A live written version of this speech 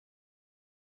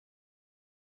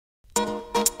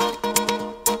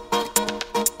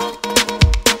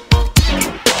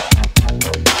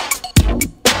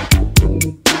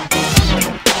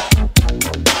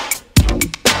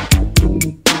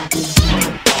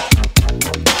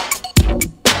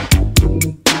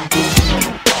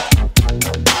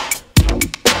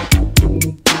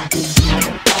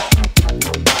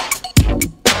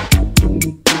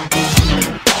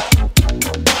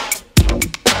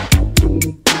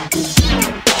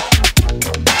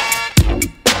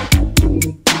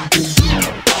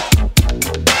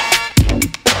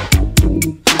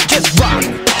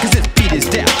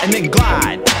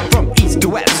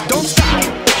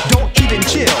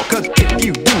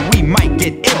we might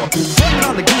get ill. Putting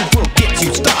on the groove will get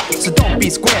you stuck, so don't be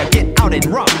square, get out and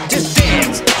rock. Just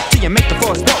dance till you make the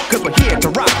floor smoke, cause we're here to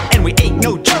rock, and we ain't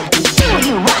no joke. Do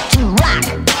you want to rock?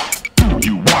 Do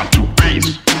you want to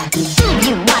bass? Do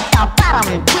you want the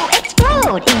bottom to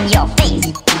explode in your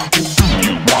face? Do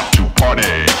you want to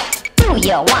party? Do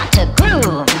you want to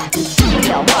groove? Do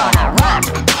you wanna rock?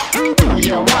 Do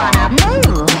you wanna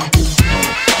move?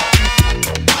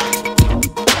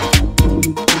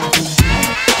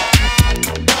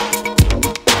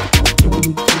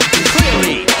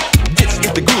 Clearly, this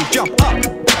is the groove, jump up.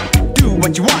 Do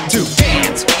what you want to,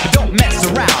 dance, but don't mess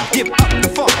around. Give up the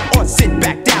funk or sit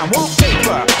back down.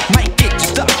 Wallpaper might get you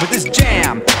stuck, but this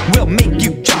jam will make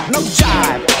you jump. No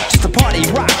jive, just a party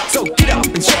rock. So get up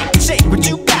and shake what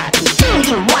you got. Do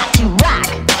you want to rock?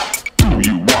 Do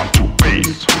you want to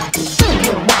bass? Do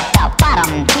you want the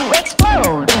bottom to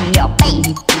explode in your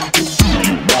face? Do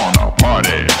you wanna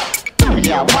party? Do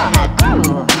you wanna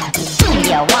groove? Do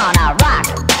you wanna rock?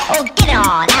 Oh, get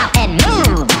on out and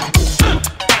move!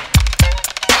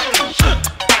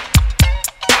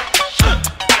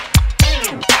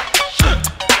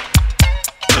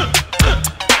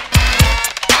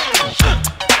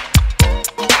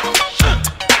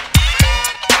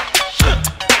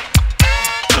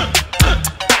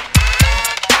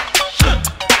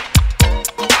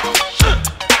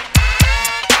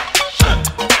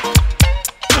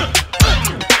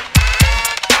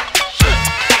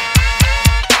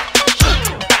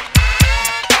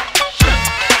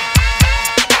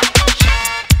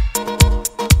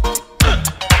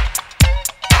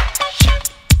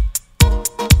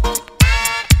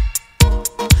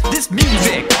 This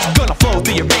music is gonna flow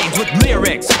through your veins with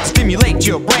lyrics, stimulate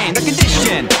your brain. The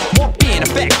condition won't be in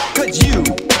effect, cause you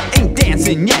ain't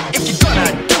dancing yet. If you're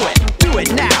gonna do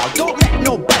it now. Don't let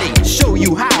nobody show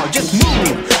you how. Just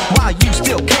move while you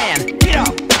still can. Get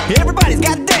up, everybody's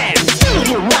gotta dance. Do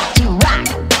you want to rock?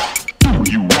 Do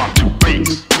you want to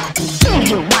bass? Do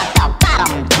you want the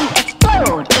bottom to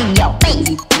explode in your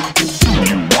face? Do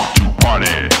you want to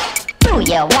party? Do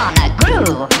you wanna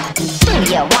groove? Do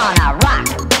you wanna rock?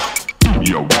 Do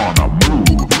you wanna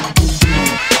move?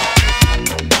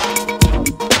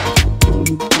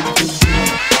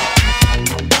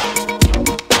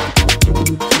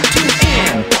 Tune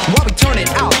in while we turn it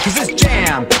out, cause this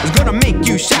jam is gonna make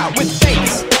you shout with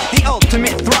bass.